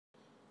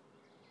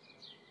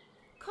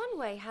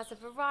Conwy has a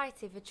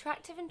variety of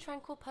attractive and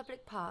tranquil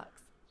public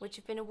parks, which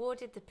have been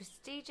awarded the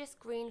prestigious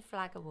Green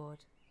Flag Award.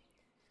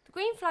 The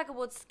Green Flag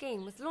Award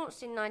scheme was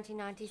launched in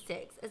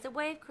 1996 as a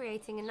way of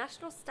creating a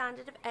national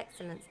standard of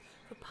excellence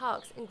for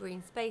parks and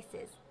green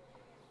spaces.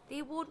 The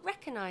award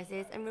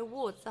recognises and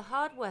rewards the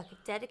hard work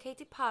of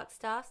dedicated park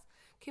staffs,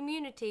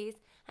 communities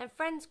and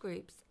friends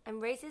groups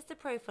and raises the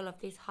profile of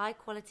these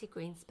high-quality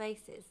green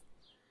spaces.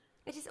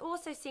 It is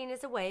also seen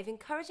as a way of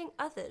encouraging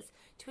others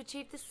to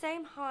achieve the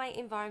same high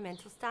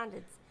environmental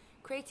standards,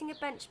 creating a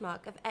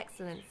benchmark of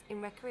excellence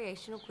in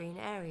recreational green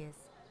areas.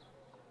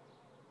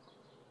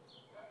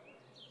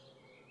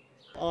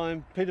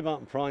 I'm Peter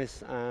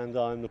Martin-Price and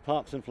I'm the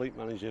Parks and Fleet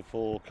Manager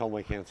for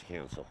Conwy County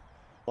Council.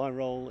 My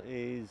role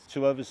is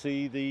to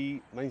oversee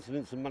the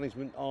maintenance and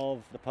management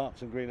of the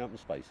parks and green open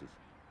spaces.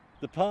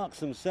 The parks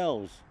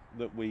themselves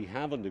that we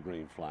have under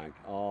Green Flag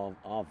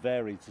are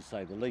varied to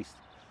say the least.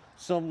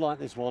 Some, like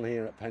this one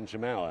here at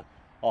Pentramower,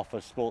 offer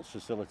sports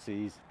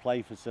facilities,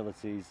 play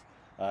facilities.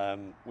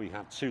 We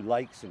have 2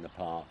 lakes in the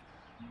park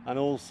and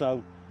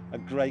also a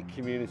great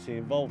community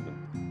involvement.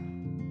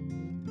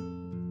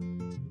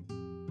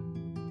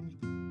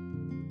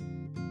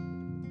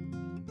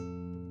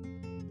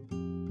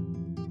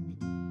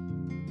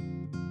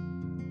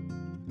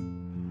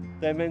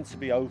 They're meant to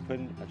be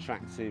open,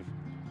 attractive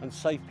and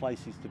safe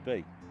places to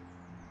be.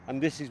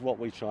 And this is what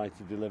we try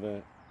to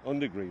deliver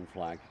under Green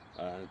Flag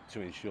to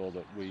ensure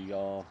that we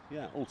are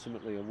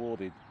ultimately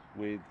awarded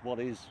with what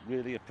is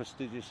really a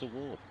prestigious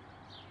award.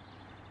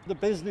 The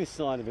business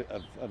side of it,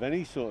 of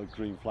any sort of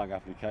Green Flag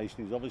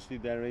application, is obviously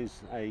there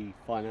is a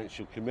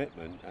financial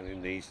commitment, and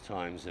in these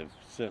times of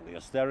certainly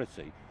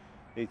austerity,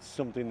 it's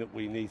something that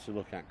we need to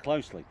look at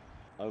closely.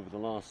 Over the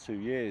last 2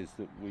 years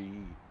that we,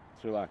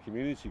 through our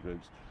community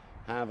groups,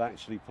 have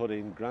actually put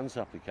in grant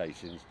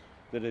applications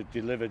that have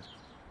delivered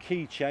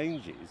key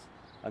changes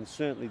and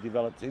certainly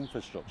developed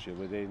infrastructure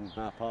within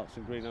our parks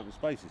and green open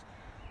spaces.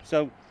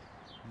 So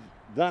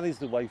that is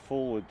the way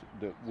forward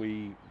that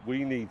we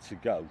need to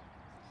go.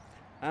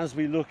 As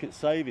we look at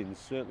savings,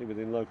 certainly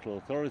within local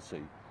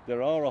authority,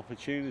 there are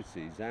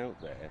opportunities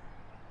out there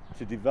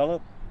to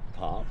develop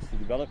parks, to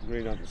develop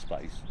green open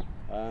space,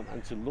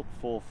 and to look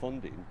for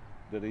funding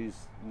that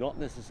is not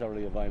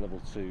necessarily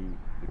available to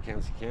the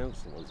county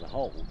council as a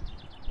whole,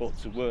 but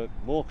to work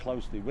more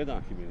closely with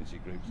our community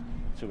groups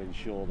to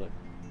ensure that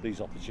these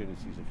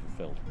opportunities are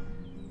fulfilled.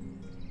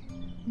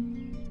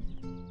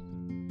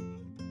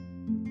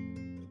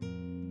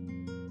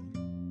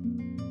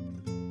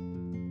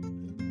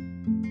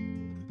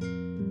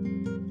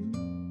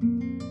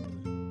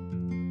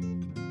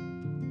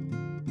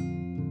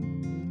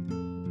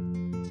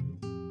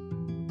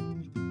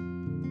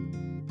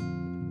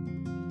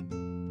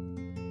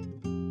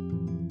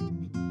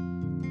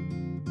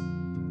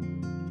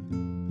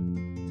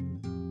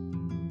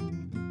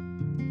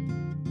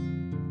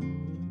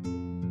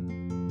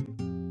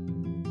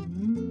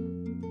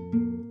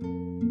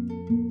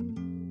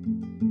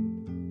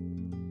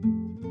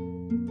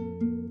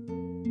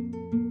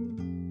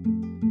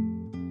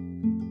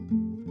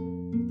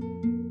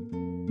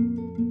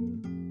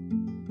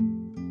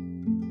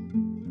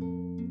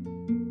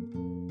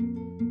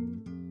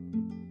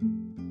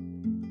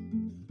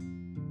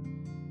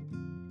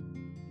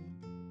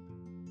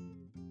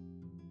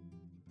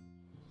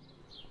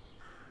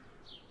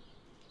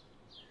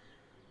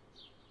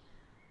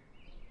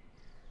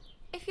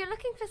 If you're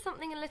looking for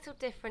something a little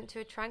different to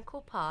a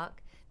tranquil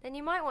park, then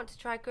you might want to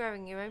try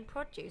growing your own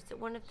produce at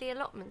one of the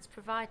allotments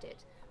provided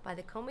by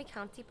the Conwy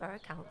County Borough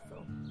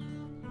Council.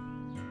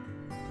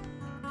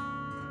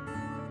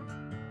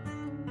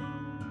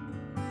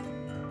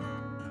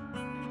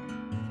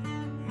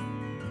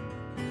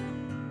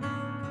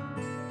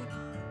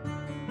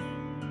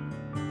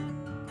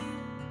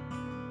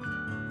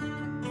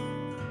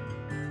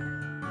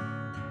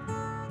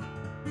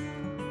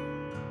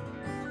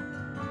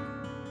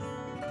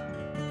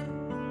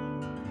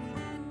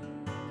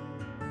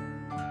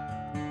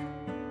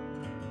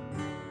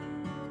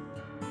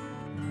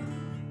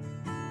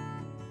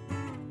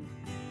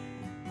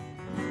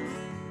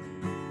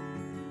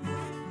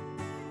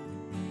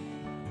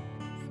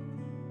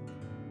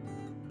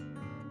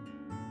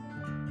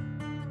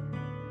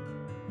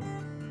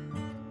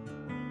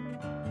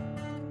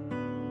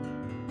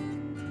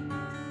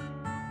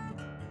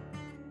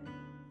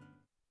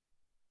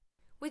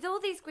 With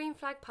all these Green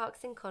Flag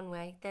parks in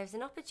Conwy, there is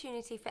an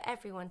opportunity for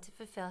everyone to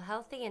fulfil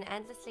healthy and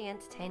endlessly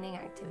entertaining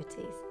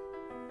activities.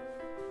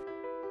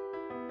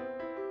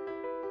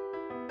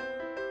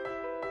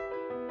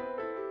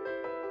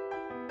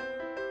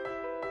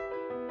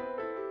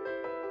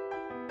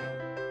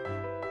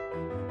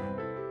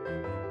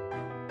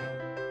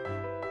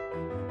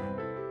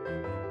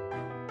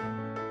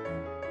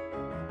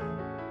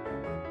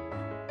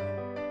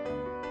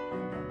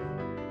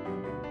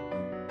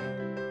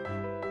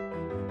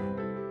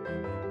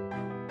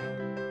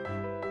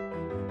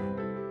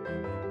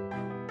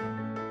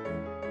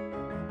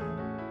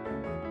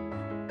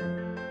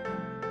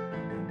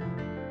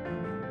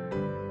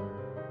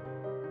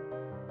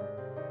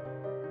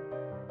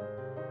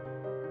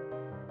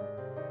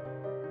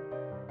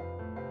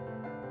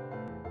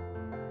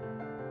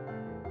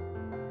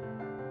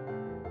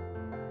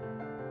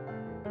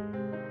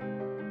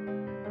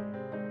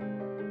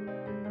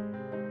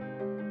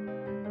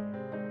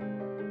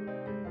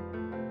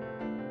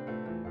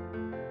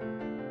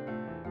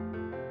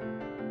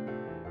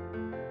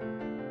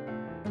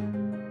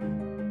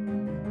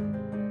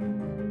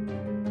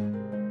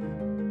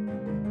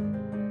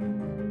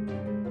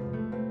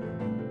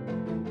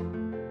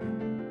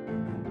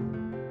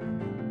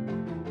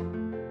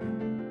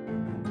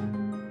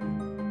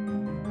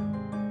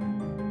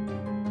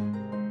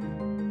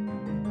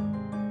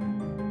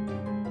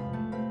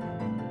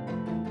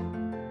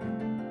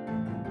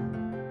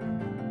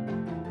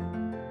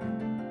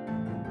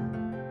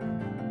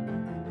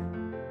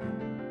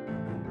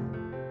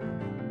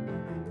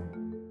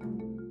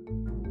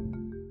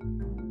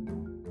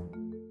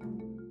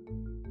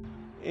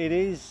 It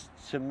is,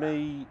 to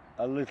me,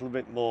 a little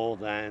bit more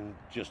than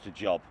just a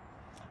job.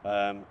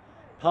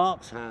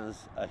 Parks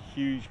has a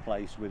huge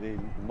place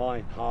within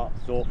my heart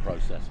thought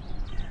process.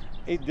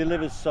 It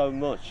delivers so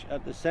much.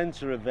 At the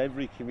centre of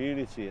every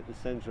community, at the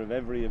centre of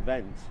every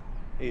event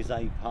is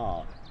a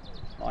park.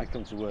 I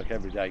come to work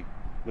every day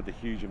with a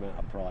huge amount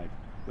of pride.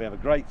 We have a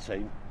great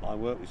team. I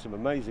work with some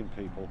amazing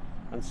people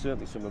and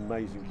certainly some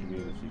amazing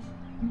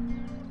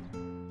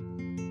communities.